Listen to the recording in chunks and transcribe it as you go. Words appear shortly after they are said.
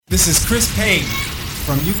This is Chris Payne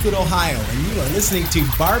from Euclid, Ohio, and you are listening to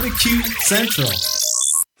Barbecue Central.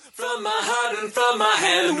 From my heart and from my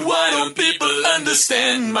hand, why don't people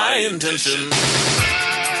understand my intention?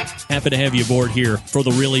 Happy to have you aboard here for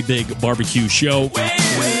the really big barbecue show.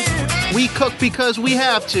 We cook because we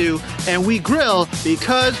have to, and we grill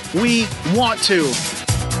because we want to.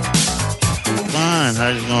 Fine,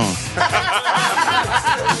 how's it going?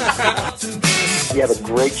 You have a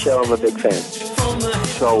great show. I'm a big fan.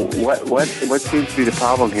 So what seems to be the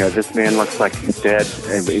problem here? This man looks like he's dead,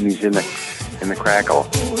 and he's in the crackle.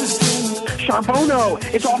 Charbono!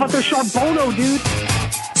 It's all about the Charbono, dude!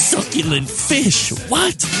 Succulent fish!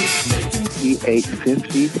 What? He ate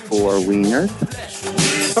 54 wieners.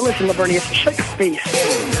 But listen, Lavernius, shut your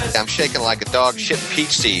face. I'm shaking like a dog shitting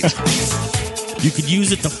peach seeds. You could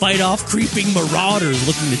use it to fight off creeping marauders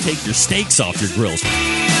looking to take your steaks off your grills.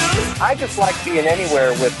 I just like being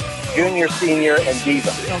anywhere with Junior, Senior, and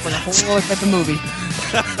Diva. Sounds like a whole other type of movie.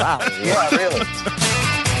 Wow. Yeah, really.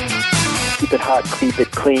 Keep it hot, keep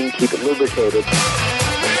it clean, keep it lubricated.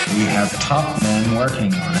 We have top men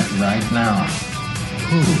working on it right now.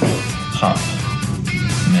 Top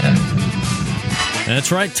men.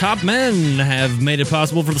 That's right, top men have made it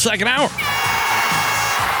possible for the second hour.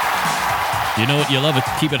 You know what? You love it.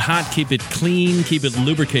 Keep it hot, keep it clean, keep it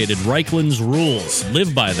lubricated. Reichland's rules.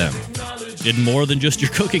 Live by them. In more than just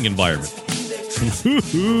your cooking environment.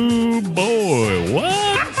 Boy,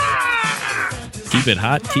 what? Keep it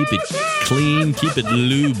hot, keep it clean, keep it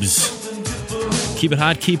lubes. Keep it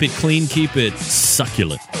hot, keep it clean, keep it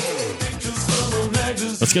succulent.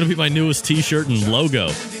 That's going to be my newest t-shirt and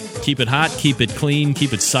logo. Keep it hot, keep it clean,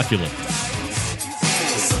 keep it succulent.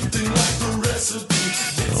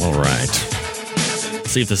 All right.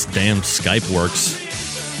 See if this damn Skype works.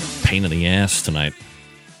 Pain in the ass tonight.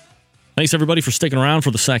 Thanks, everybody, for sticking around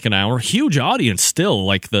for the second hour. Huge audience still,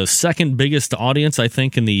 like the second biggest audience, I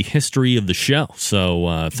think, in the history of the show.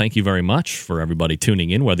 So thank you very much for everybody tuning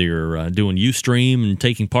in, whether you're doing Ustream and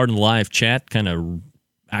taking part in the live chat, kind of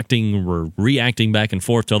acting or reacting back and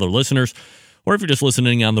forth to other listeners, or if you're just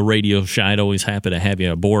listening on the radio side, always happy to have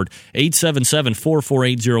you aboard.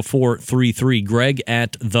 877-448-0433. Greg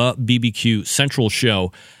at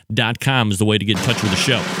thebbqcentralshow.com is the way to get in touch with the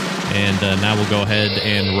show. And now we'll go ahead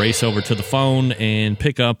and race over to the phone and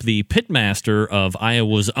pick up the pitmaster of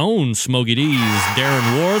Iowa's own Smokey D's,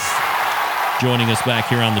 Darren Warth, joining us back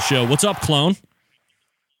here on the show. What's up, clone?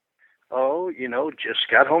 Oh, just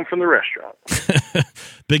got home from the restaurant.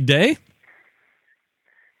 Big day?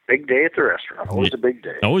 Big day at the restaurant. Always a big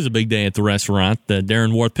day. Always a big day at the restaurant.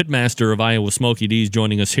 Darren Warth, pitmaster of Iowa Smokey D's,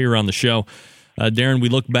 joining us here on the show. Darren, we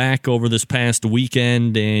look back over this past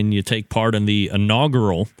weekend, and you take part in the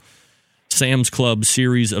inaugural Sam's Club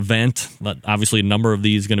Series event. Obviously, a number of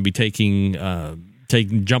these going to be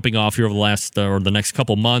jumping off here over the last or the next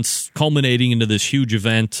couple months, culminating into this huge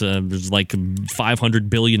event. There's like $500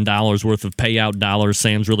 billion worth of payout dollars.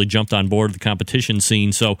 Sam's really jumped on board the competition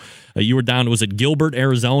scene. So you were down, was it Gilbert,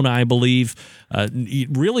 Arizona, I believe?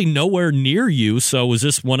 Really nowhere near you. So was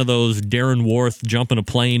this one of those Darren Warth jump in a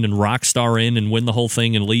plane and rock star in and win the whole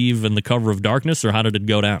thing and leave in the cover of darkness, or how did it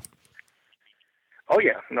go down? Oh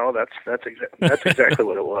yeah, no, that's exactly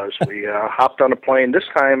what it was. We hopped on a plane. This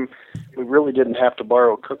time, we really didn't have to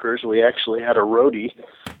borrow cookers. We actually had a roadie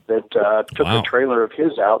that took a trailer of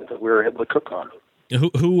his out that we were able to cook on.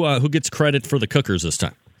 Who gets credit for the cookers this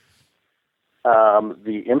time?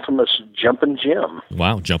 The infamous Jumpin' Jim.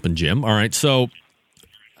 Wow, Jumpin' Jim. All right, so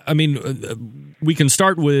I mean, we can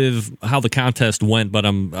start with how the contest went, but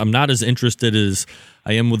I'm not as interested as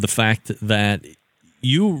I am with the fact that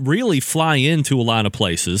you really fly into a lot of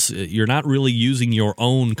places. You're not really using your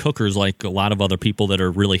own cookers like a lot of other people that are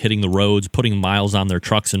really hitting the roads, putting miles on their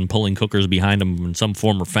trucks and pulling cookers behind them in some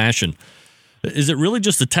form or fashion. Is it really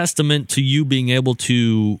just a testament to you being able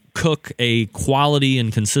to cook a quality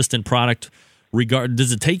and consistent product?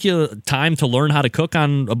 Does it take you time to learn how to cook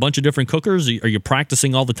on a bunch of different cookers? Are you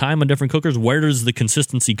practicing all the time on different cookers? Where does the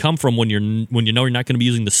consistency come from when you know you're not going to be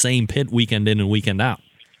using the same pit weekend in and weekend out?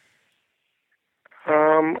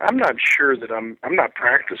 I'm not sure that I'm not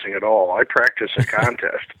practicing at all. I practice a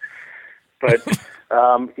contest. But,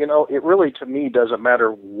 it really, to me, doesn't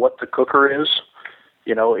matter what the cooker is.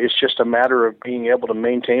 It's just a matter of being able to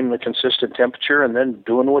maintain the consistent temperature and then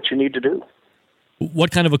doing what you need to do.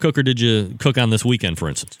 What kind of a cooker did you cook on this weekend, for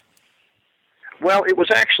instance? Well, it was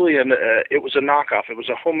actually it was a knockoff. It was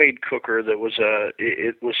a homemade cooker that was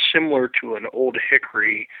it was similar to an old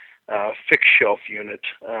Hickory fixed shelf unit.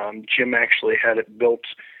 Jim actually had it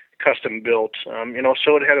custom built,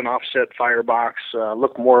 so it had an offset firebox,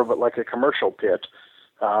 looked more of it like a commercial pit.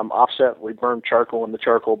 offset. We burned charcoal in the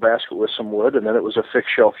charcoal basket with some wood, and then it was a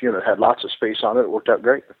fixed shelf unit. It had lots of space on it. It worked out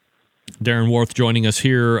great. Darren Warth joining us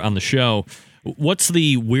here on the show. What's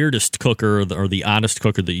the weirdest cooker or the oddest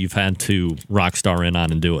cooker that you've had to rockstar in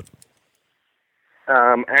on and do it?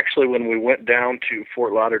 Actually, when we went down to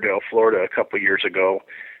Fort Lauderdale, Florida, a couple of years ago,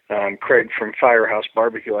 Craig from Firehouse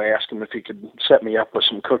Barbecue, I asked him if he could set me up with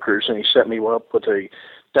some cookers, and he set me up with a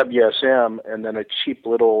WSM and then a cheap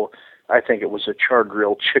little, I think it was a char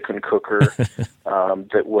grill chicken cooker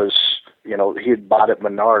that was, he had bought at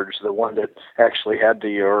Menards, the one that actually had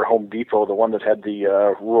or Home Depot, the one that had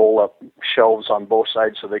the roll-up shelves on both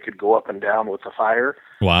sides so they could go up and down with the fire.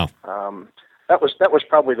 Wow. That was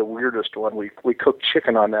probably the weirdest one. We cooked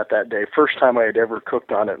chicken on that day. First time I had ever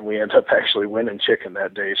cooked on it, and we ended up actually winning chicken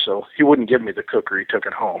that day. So he wouldn't give me the cooker; he took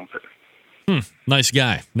it home. But nice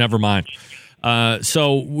guy. Never mind.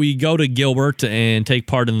 So we go to Gilbert and take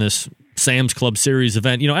part in this Sam's Club Series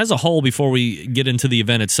event. As a whole, before we get into the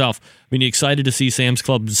event itself, you excited to see Sam's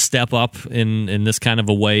Club step up in this kind of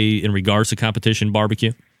a way in regards to competition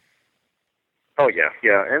barbecue? Oh, yeah.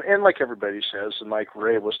 And like everybody says, and like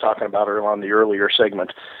Ray was talking about on the earlier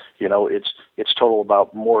segment, it's total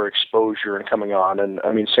about more exposure and coming on. And,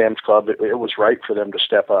 Sam's Club, it was right for them to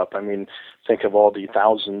step up. Think of all the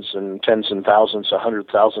thousands and tens and thousands,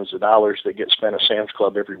 $100,000s of dollars that get spent at Sam's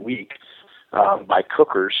Club every week by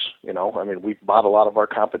cookers. We bought a lot of our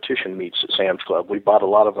competition meats at Sam's Club. We bought a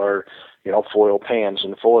lot of our foil pans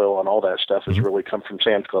and foil and all that stuff has really come from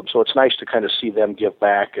Sam's Club. So it's nice to kind of see them give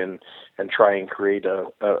back and try and create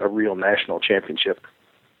a real national championship.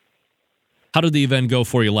 How did the event go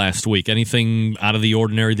for you last week? Anything out of the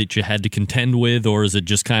ordinary that you had to contend with, or is it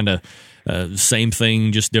just kind of same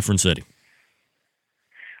thing, just different city?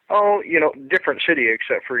 Oh, different city,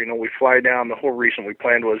 except for, we fly down. The whole reason we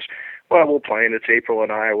planned was, we'll plane. It's April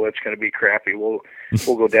in Iowa. It's going to be crappy. We'll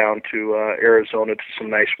go down to Arizona to some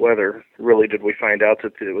nice weather. Really, did we find out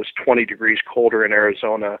that it was 20 degrees colder in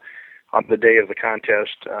Arizona on the day of the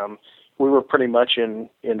contest. We were pretty much in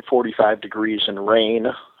 45 degrees and rain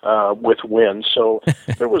with wind. So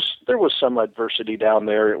there was some adversity down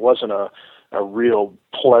there. It wasn't a real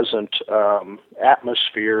pleasant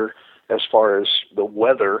atmosphere as far as the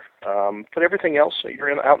weather, but everything else,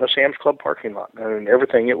 you're out in the Sam's Club parking lot, and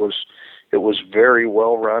everything, it was very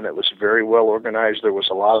well run. It was very well organized. There was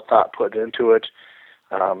a lot of thought put into it.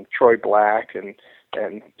 Troy Black and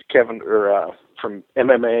Kevin from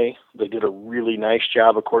MMA, they did a really nice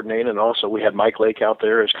job of coordinating, and also we had Mike Lake out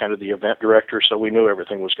there as kind of the event director, so we knew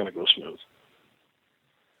everything was going to go smooth.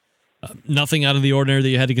 Nothing out of the ordinary that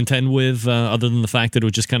you had to contend with, other than the fact that it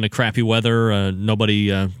was just kind of crappy weather. Nobody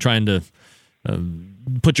trying to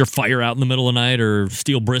put your fire out in the middle of the night or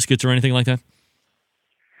steal briskets or anything like that?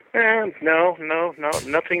 No,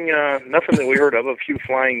 nothing that we heard of. A few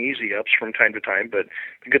flying easy ups from time to time, but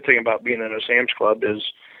the good thing about being in a Sam's Club is,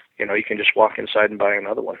 you can just walk inside and buy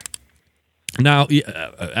another one. Now,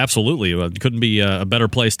 absolutely, it couldn't be a better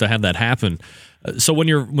place to have that happen. So when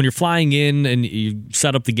you're flying in and you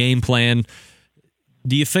set up the game plan,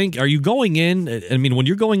 do you think, are you going in, when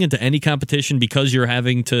you're going into any competition, because you're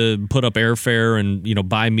having to put up airfare and,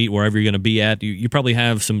 buy meat wherever you're going to be at, you probably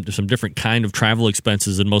have some different kind of travel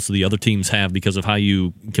expenses than most of the other teams have because of how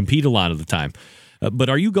you compete a lot of the time. But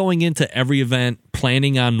are you going into every event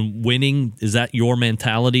planning on winning? Is that your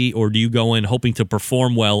mentality, or do you go in hoping to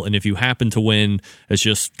perform well, and if you happen to win, it's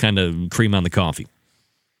just kind of cream on the coffee?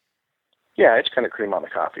 Yeah, it's kind of cream on the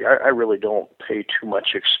coffee. I really don't pay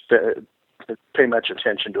much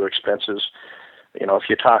attention to expenses. If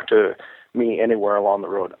you talk to me anywhere along the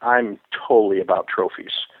road, I'm totally about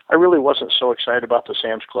trophies. I really wasn't so excited about the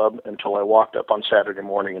Sam's Club until I walked up on Saturday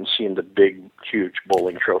morning and seen the big, huge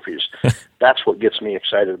bowling trophies. That's what gets me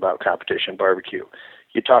excited about competition barbecue.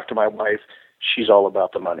 You talk to my wife, she's all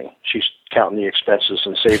about the money. She's counting the expenses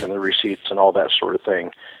and saving the receipts and all that sort of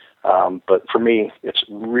thing. But for me, it's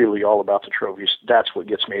really all about the trophies. That's what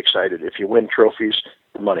gets me excited. If you win trophies,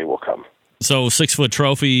 the money will come. So 6-foot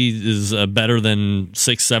trophy is better than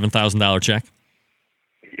 $6,000-$7,000 check?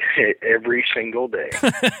 Every single day.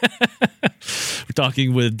 We're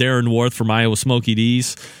talking with Darren Warth from Iowa Smoky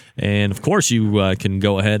D's. And, of course, you can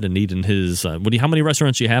go ahead and eat in his how many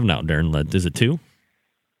restaurants do you have now, Darren? Is it 2?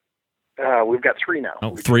 We've got 3 now.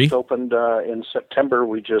 Oh, 3? We just opened in September.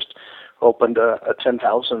 We just opened a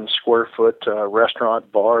 10,000 square foot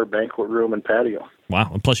restaurant, bar, banquet room, and patio. Wow.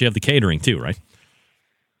 And plus you have the catering too, right?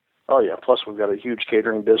 Oh, yeah. Plus, we've got a huge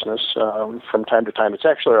catering business from time to time. It's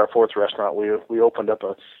actually our 4th restaurant. We opened up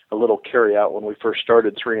a little carryout when we first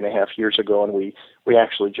started 3.5 years ago, and we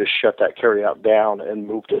actually just shut that carryout down and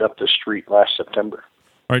moved it up the street last September.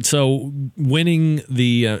 All right, so winning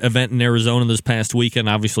the event in Arizona this past weekend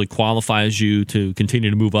obviously qualifies you to continue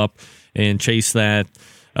to move up and chase that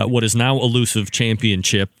what is now elusive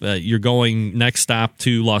championship. You're going next stop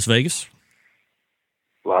to Las Vegas?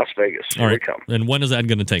 Las Vegas. Here we come. And when is that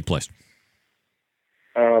going to take place?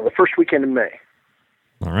 The first weekend in May.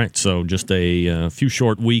 All right, so just a few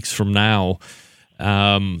short weeks from now.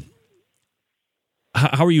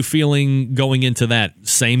 How are you feeling going into that?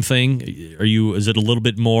 Same thing? Is it a little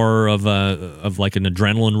bit more of like an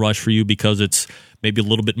adrenaline rush for you because it's maybe a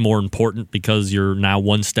little bit more important because you're now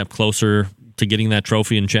one step closer to getting that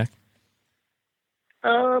trophy in check?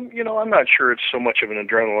 I'm not sure it's so much of an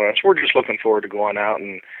adrenaline rush. We're just looking forward to going out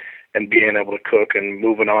and being able to cook and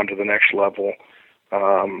moving on to the next level.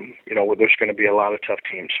 There's going to be a lot of tough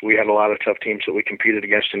teams. We had a lot of tough teams that we competed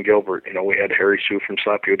against in Gilbert. We had Harry Sue from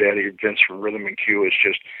Slap Your Daddy, Vince from Rhythm and Q is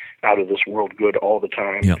just out of this world good all the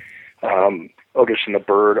time. Yep. Otis and the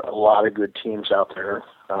Bird, a lot of good teams out there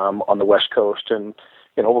on the West Coast, and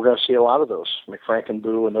we're going to see a lot of those. McFrank and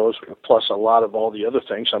Boo and those, plus a lot of all the other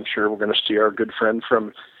things. I'm sure we're going to see our good friend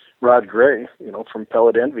from Rod Gray, from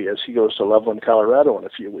Pellet Envy, as he goes to Loveland, Colorado in a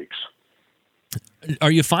few weeks.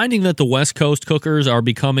 Are you finding that the West Coast cookers are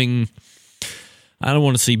becoming, I don't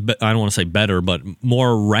want to say better, but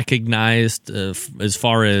more recognized as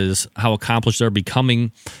far as how accomplished they're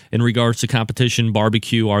becoming in regards to competition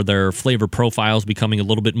barbecue? Are their flavor profiles becoming a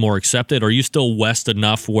little bit more accepted? Or are you still West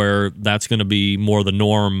enough where that's going to be more the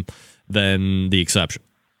norm than the exception?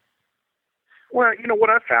 Well, what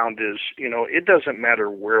I found is, it doesn't matter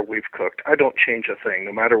where we've cooked. I don't change a thing,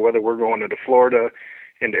 no matter whether we're going into Florida,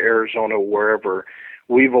 into Arizona, wherever.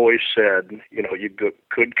 We've always said, you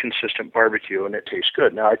good, consistent barbecue, and it tastes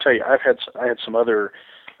good. Now, I tell you, I had some other,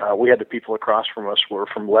 we had the people across from us were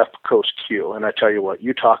from Left Coast Q, and I tell you what,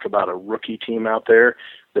 you talk about a rookie team out there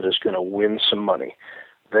that is going to win some money.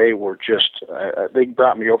 They were just, they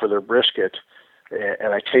brought me over their brisket,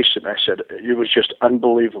 and I tasted it, and I said, it was just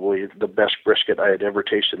unbelievably the best brisket I had ever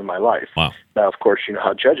tasted in my life. Wow. Now, of course, you know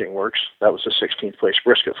how judging works. That was a 16th place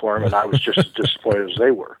brisket for them, and I was just as disappointed as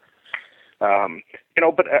they were.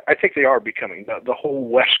 But I think they are becoming, the whole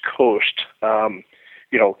West Coast,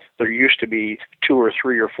 there used to be 2 or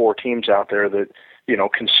 3 or 4 teams out there that,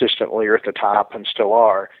 consistently are at the top and still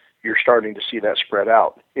are. You're starting to see that spread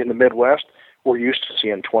out. In the Midwest, we're used to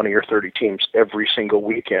seeing 20 or 30 teams every single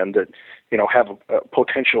weekend that, have a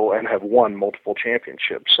potential and have won multiple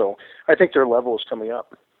championships. So I think their level is coming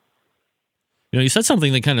up. You said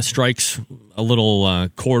something that kind of strikes a little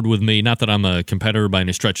chord with me. Not that I'm a competitor by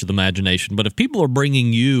any stretch of the imagination, but if people are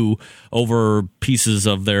bringing you over pieces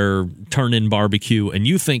of their turn-in barbecue and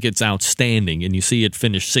you think it's outstanding and you see it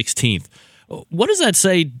finish 16th, what does that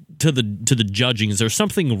say to the judging? Is there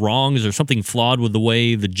something wrong? Is there something flawed with the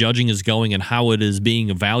way the judging is going and how it is being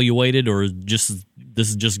evaluated, or this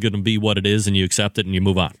is just going to be what it is and you accept it and you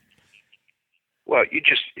move on? Well,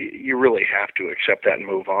 you really have to accept that and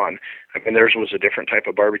move on. I mean, theirs was a different type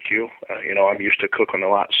of barbecue. I'm used to cooking a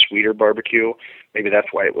lot sweeter barbecue. Maybe that's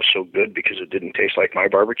why it was so good, because it didn't taste like my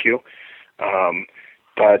barbecue.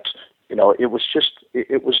 But it was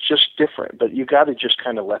just different. But you got to just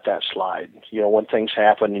kind of let that slide. When things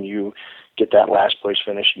happen and you get that last place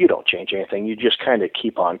finish, you don't change anything. You just kind of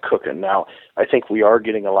keep on cooking. Now, I think we are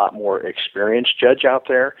getting a lot more experienced judge out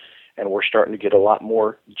there. And we're starting to get a lot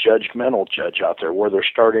more judgmental judge out there, where they're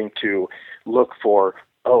starting to look for,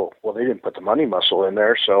 they didn't put the money muscle in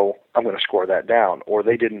there, so I'm going to score that down. Or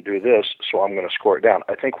they didn't do this, so I'm going to score it down.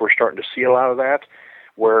 I think we're starting to see a lot of that,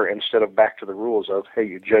 where instead of back to the rules of, hey,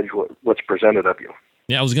 you judge what's presented of you.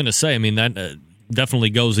 Yeah, I was going to say, I mean, that definitely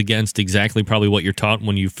goes against exactly probably what you're taught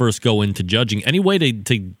when you first go into judging. Any way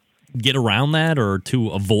to get around that or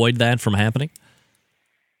to avoid that from happening?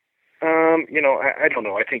 I don't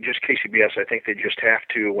know. I think just KCBS, I think they just have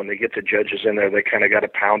to, when they get the judges in there, they kind of got to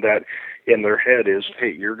pound that in their head is,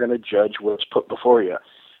 hey, you're going to judge what's put before you.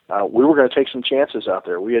 We were going to take some chances out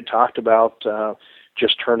there. We had talked about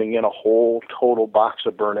just turning in a whole total box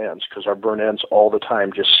of burn ends, because our burn ends all the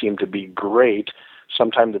time just seem to be great.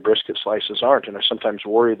 Sometimes the brisket slices aren't, and I sometimes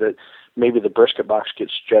worry that maybe the brisket box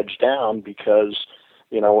gets judged down because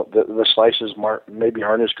the slices maybe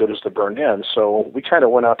aren't as good as the burn ends. So we kind of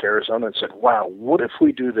went out to Arizona and said, wow, what if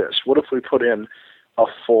we do this? What if we put in a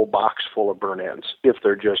full box full of burn ends, if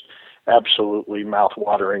they're just absolutely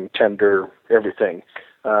mouth-watering, tender, everything?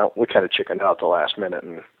 We kind of chickened out the last minute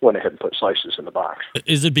and went ahead and put slices in the box.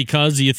 Is it because you